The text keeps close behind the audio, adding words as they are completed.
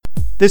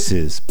This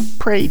is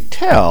Pray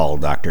Tell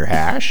Dr.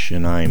 Hash,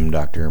 and I'm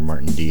Dr.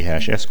 Martin D.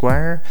 Hash,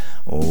 Esquire,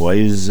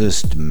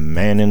 wisest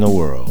man in the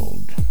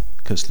world,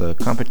 'cause the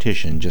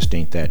competition just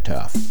ain't that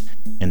tough.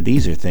 And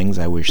these are things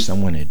I wish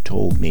someone had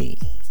told me.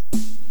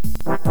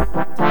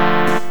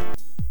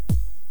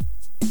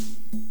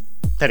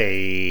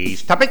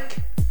 Today's topic,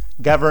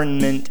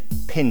 government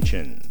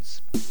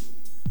pensions.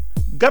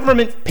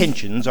 Government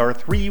pensions are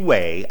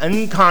three-way,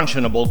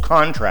 unconscionable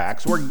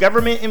contracts where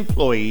government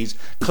employees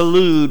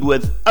collude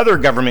with other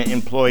government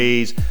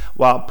employees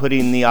while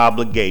putting the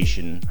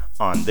obligation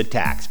on the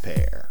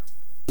taxpayer.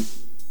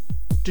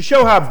 To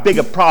show how big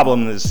a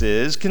problem this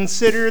is,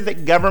 consider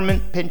that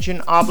government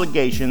pension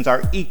obligations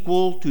are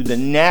equal to the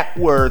net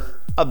worth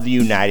of the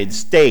United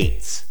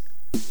States.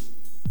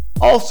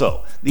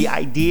 Also, the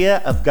idea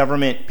of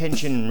government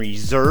pension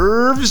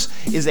reserves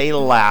is a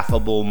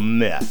laughable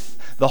myth.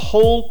 The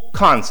whole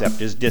concept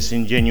is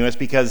disingenuous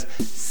because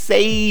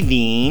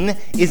saving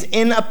is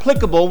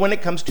inapplicable when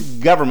it comes to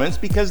governments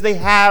because they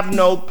have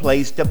no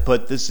place to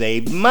put the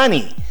saved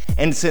money.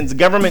 And since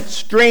government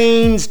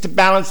strains to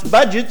balance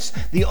budgets,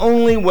 the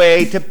only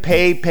way to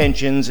pay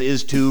pensions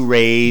is to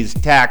raise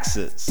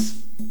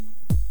taxes.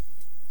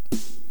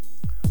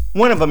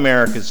 One of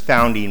America's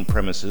founding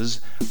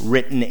premises,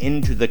 written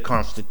into the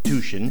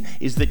Constitution,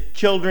 is that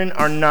children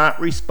are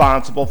not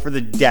responsible for the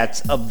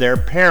debts of their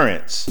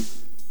parents.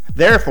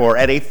 Therefore,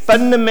 at a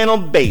fundamental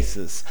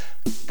basis,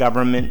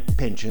 government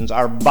pensions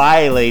are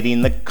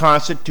violating the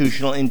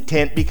constitutional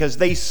intent because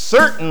they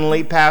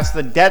certainly pass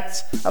the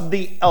debts of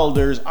the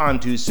elders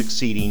onto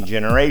succeeding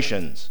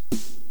generations.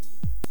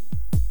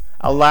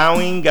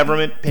 Allowing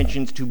government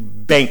pensions to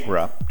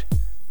bankrupt,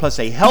 plus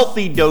a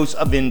healthy dose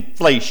of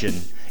inflation,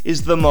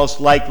 is the most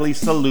likely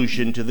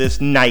solution to this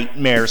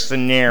nightmare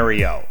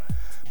scenario.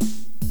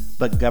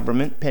 But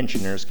government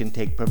pensioners can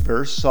take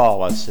perverse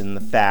solace in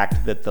the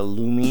fact that the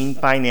looming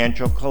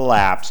financial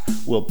collapse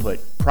will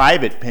put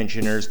private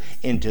pensioners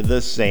into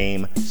the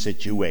same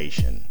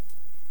situation.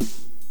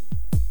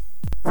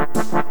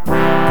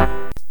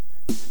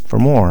 For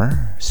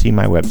more, see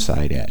my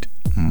website at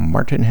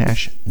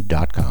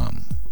martinhash.com.